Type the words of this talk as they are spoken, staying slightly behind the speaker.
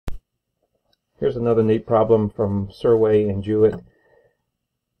Here's another neat problem from Serway and Jewett,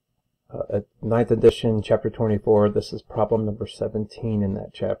 9th edition, chapter 24. This is problem number 17 in that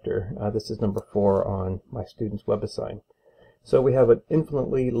chapter. This is number 4 on my student's webassign. So we have an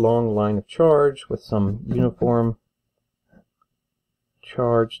infinitely long line of charge with some uniform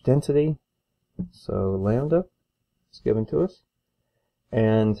charge density. So lambda is given to us.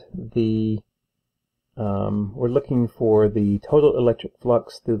 And we're looking for the total electric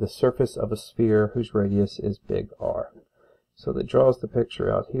flux through the surface of a sphere whose radius is big R. So that draws the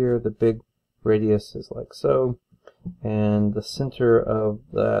picture out here. The big radius is like so, and the center of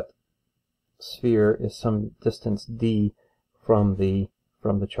that sphere is some distance d from the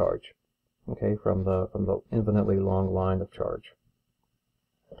charge. Okay, from the infinitely long line of charge.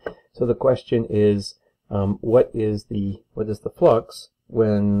 So the question is, what is the flux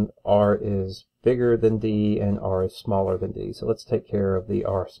when R is bigger than d and R is smaller than d? So let's take care of the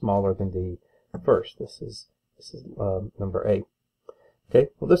R smaller than d first. This is number A. Okay,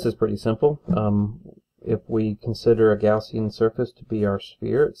 well this is pretty simple. If we consider a Gaussian surface to be our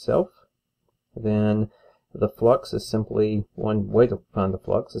sphere itself, then the flux is simply, one way to find the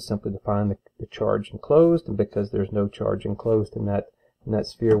flux is simply to find the charge enclosed, and because there's no charge enclosed in that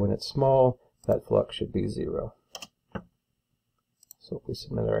sphere when it's small, that flux should be 0. So if we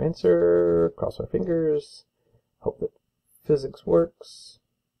submit our answer, cross our fingers, hope that physics works.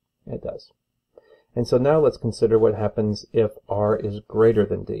 It does. And so now let's consider what happens if R is greater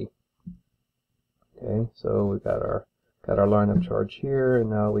than D. Okay, so we've got our line of charge here, and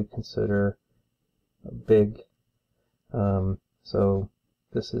now we consider a big. So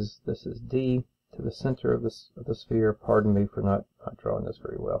this is D to the center of the sphere. Pardon me for not drawing this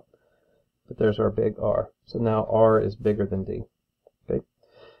very well, but there's our big R. So now R is bigger than D. Okay,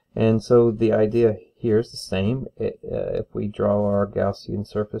 and so the idea here is the same. If we draw our Gaussian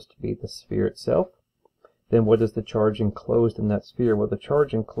surface to be the sphere itself, then what is the charge enclosed in that sphere? Well, the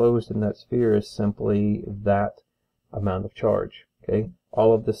charge enclosed in that sphere is simply that amount of charge. Okay,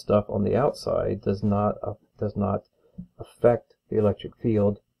 all of this stuff on the outside does not affect the electric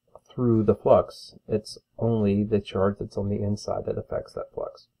field through the flux. It's only the charge that's on the inside that affects that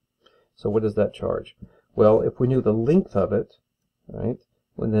flux. So what is that charge? Well, if we knew the length of it, right,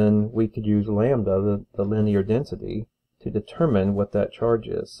 well, then we could use lambda, the linear density, to determine what that charge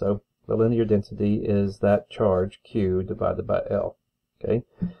is. So the linear density is that charge Q divided by L. Okay,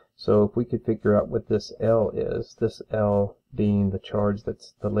 so if we could figure out what this L is, this L being the charge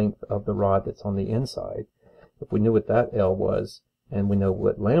that's the length of the rod that's on the inside, if we knew what that L was, and we know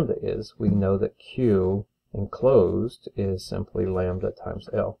what lambda is, we know that Q enclosed is simply lambda times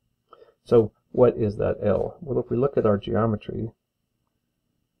L. So what is that L? Well, if we look at our geometry,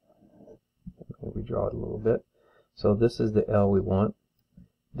 we draw it a little bit. So this is the L we want.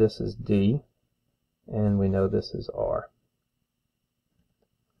 This is D, and we know this is R.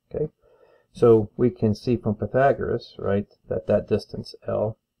 Okay, so we can see from Pythagoras, right, that distance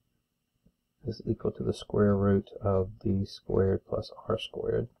L is equal to the square root of D squared plus R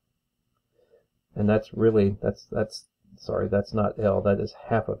squared. And that's really, that's not L, that is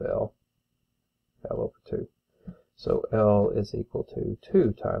half of L, L over 2. So L is equal to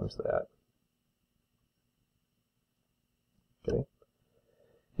 2 times that. Okay.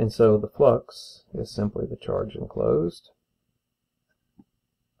 And so the flux is simply the charge enclosed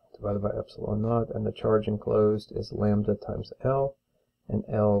divided by epsilon naught, and the charge enclosed is lambda times L, and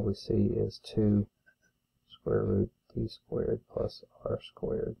L we see is 2 square root D squared plus R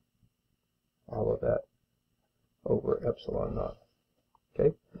squared, all of that over epsilon naught.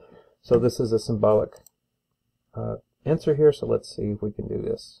 Okay, so this is a symbolic answer here, so let's see if we can do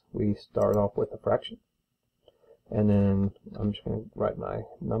this. We start off with a fraction. And then I'm just going to write my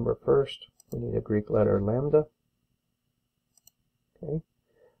number first. We need a Greek letter lambda. Okay.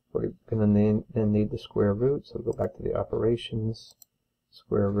 We're going to then need the square root, so we'll go back to the operations,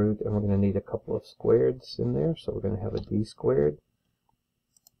 square root, and we're going to need a couple of squareds in there, so we're going to have a D squared.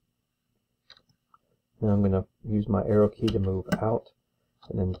 Now I'm going to use my arrow key to move out,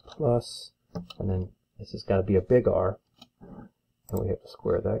 and then plus, and then this has got to be a big R, and we have to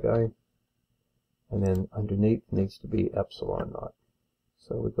square that guy. And then underneath needs to be epsilon naught.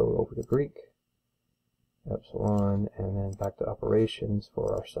 So we go over to Greek, epsilon, and then back to operations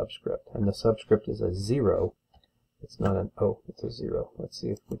for our subscript. And the subscript is a 0. It's not an O, it's a 0. Let's see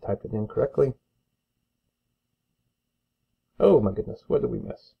if we typed it in correctly. Oh my goodness, what did we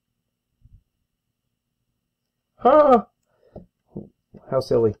miss? Ha! How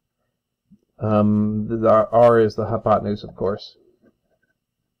silly. The R is the hypotenuse, of course.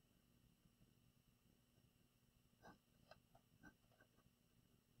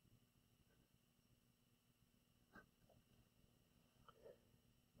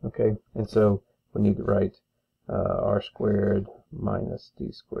 Okay, and so we need to write r squared minus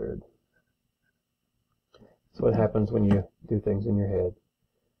d squared. That's what happens when you do things in your head.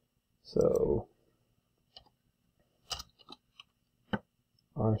 So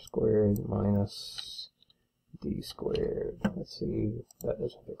r squared minus d squared. Let's see if that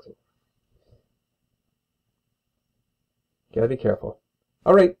doesn't fix it. Gotta be careful.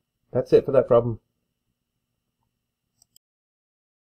 Alright, that's it for that problem.